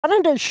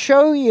wanted to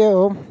show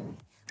you,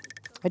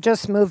 I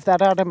just moved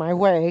that out of my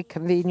way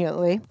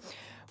conveniently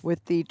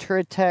with the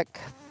Touratech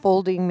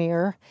folding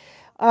mirror.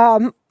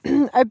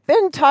 I've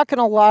been talking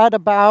a lot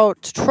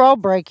about trail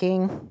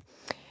braking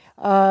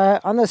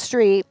on the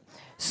street.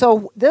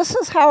 So this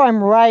is how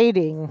I'm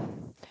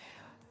riding.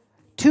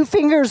 2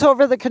 fingers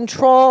over the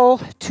control,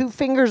 2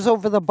 fingers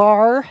over the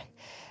bar,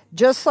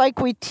 just like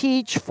we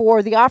teach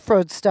for the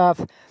off-road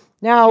stuff.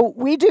 Now,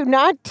 we do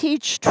not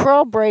teach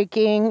trail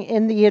braking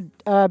in the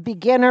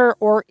beginner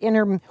or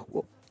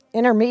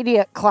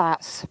intermediate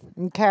class,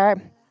 okay?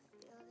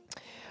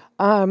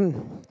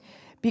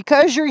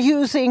 Because you're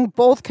using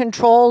both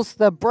controls,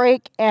 the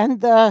brake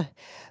and the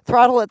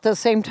throttle at the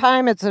same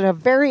time, it's a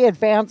very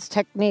advanced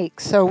technique.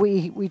 So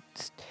we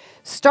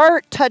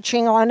start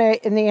touching on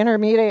it in the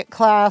intermediate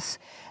class,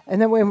 and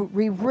then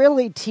we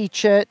really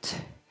teach it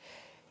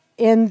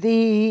in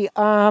the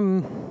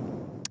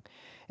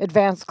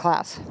advanced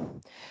class.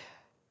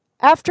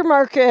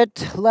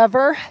 Aftermarket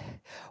lever,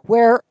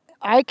 where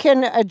I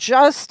can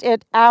adjust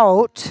it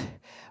out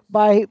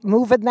by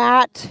moving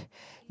that.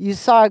 You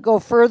saw it go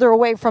further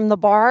away from the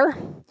bar,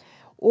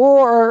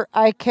 or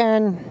I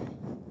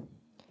can,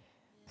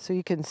 so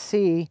you can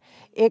see,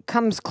 it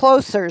comes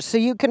closer, so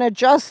you can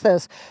adjust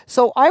this.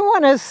 So I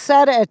want to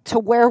set it to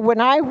where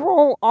when I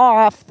roll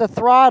off the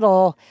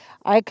throttle,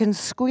 I can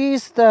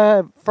squeeze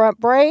the front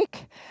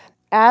brake.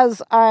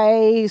 As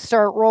I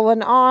start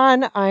rolling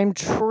on, I'm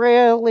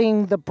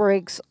trailing the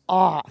brakes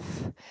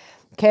off.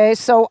 Okay,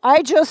 so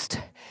I just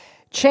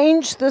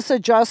changed this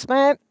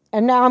adjustment,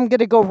 and now I'm going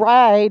to go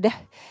ride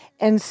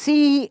and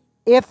see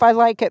if I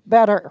like it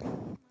better.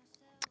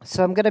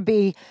 So I'm going to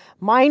be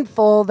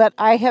mindful that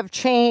I have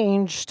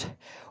changed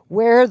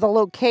where the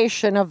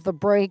location of the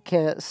brake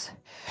is.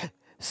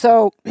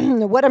 So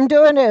what I'm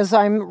doing is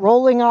I'm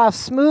rolling off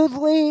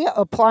smoothly,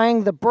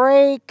 applying the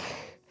brake,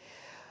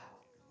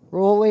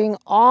 rolling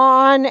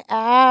on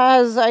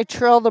as I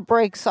trail the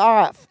brakes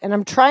off. And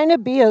I'm trying to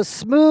be as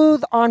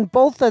smooth on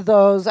both of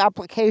those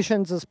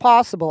applications as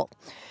possible.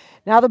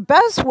 Now, the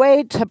best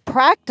way to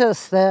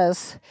practice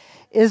this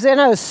is in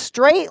a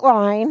straight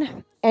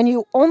line, and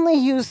you only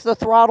use the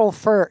throttle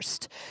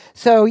first.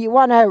 So you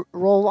want to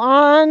roll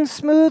on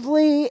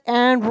smoothly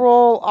and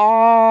roll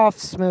off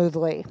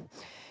smoothly.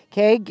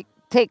 Okay,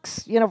 takes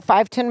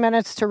 5-10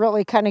 minutes to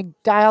really kind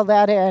of dial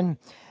that in.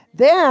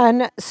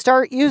 Then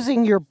start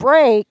using your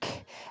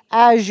brake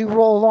as you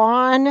roll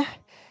on.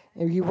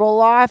 If you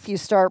roll off, you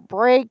start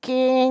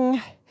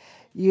braking.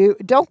 You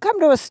don't come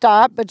to a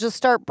stop, but just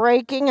start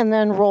braking and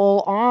then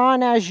roll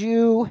on as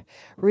you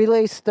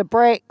release the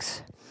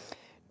brakes.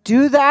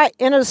 Do that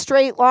in a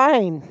straight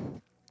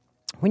line.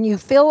 When you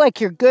feel like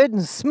you're good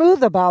and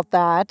smooth about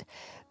that,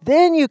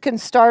 then you can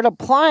start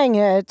applying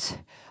it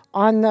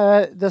on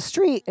the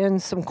street in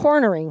some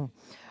cornering.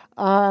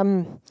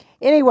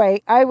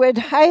 Anyway, I would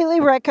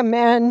highly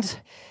recommend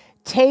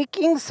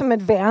taking some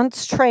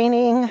advanced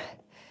training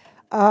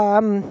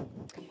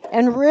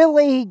and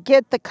really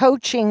get the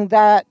coaching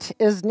that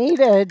is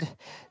needed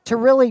to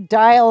really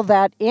dial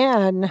that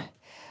in,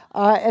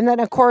 and then,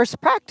 of course,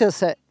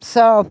 practice it.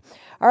 So,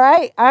 all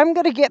right, I'm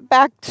going to get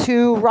back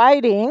to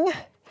riding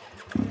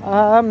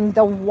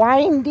the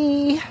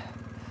windy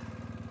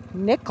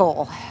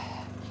Nickel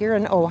here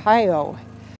in Ohio.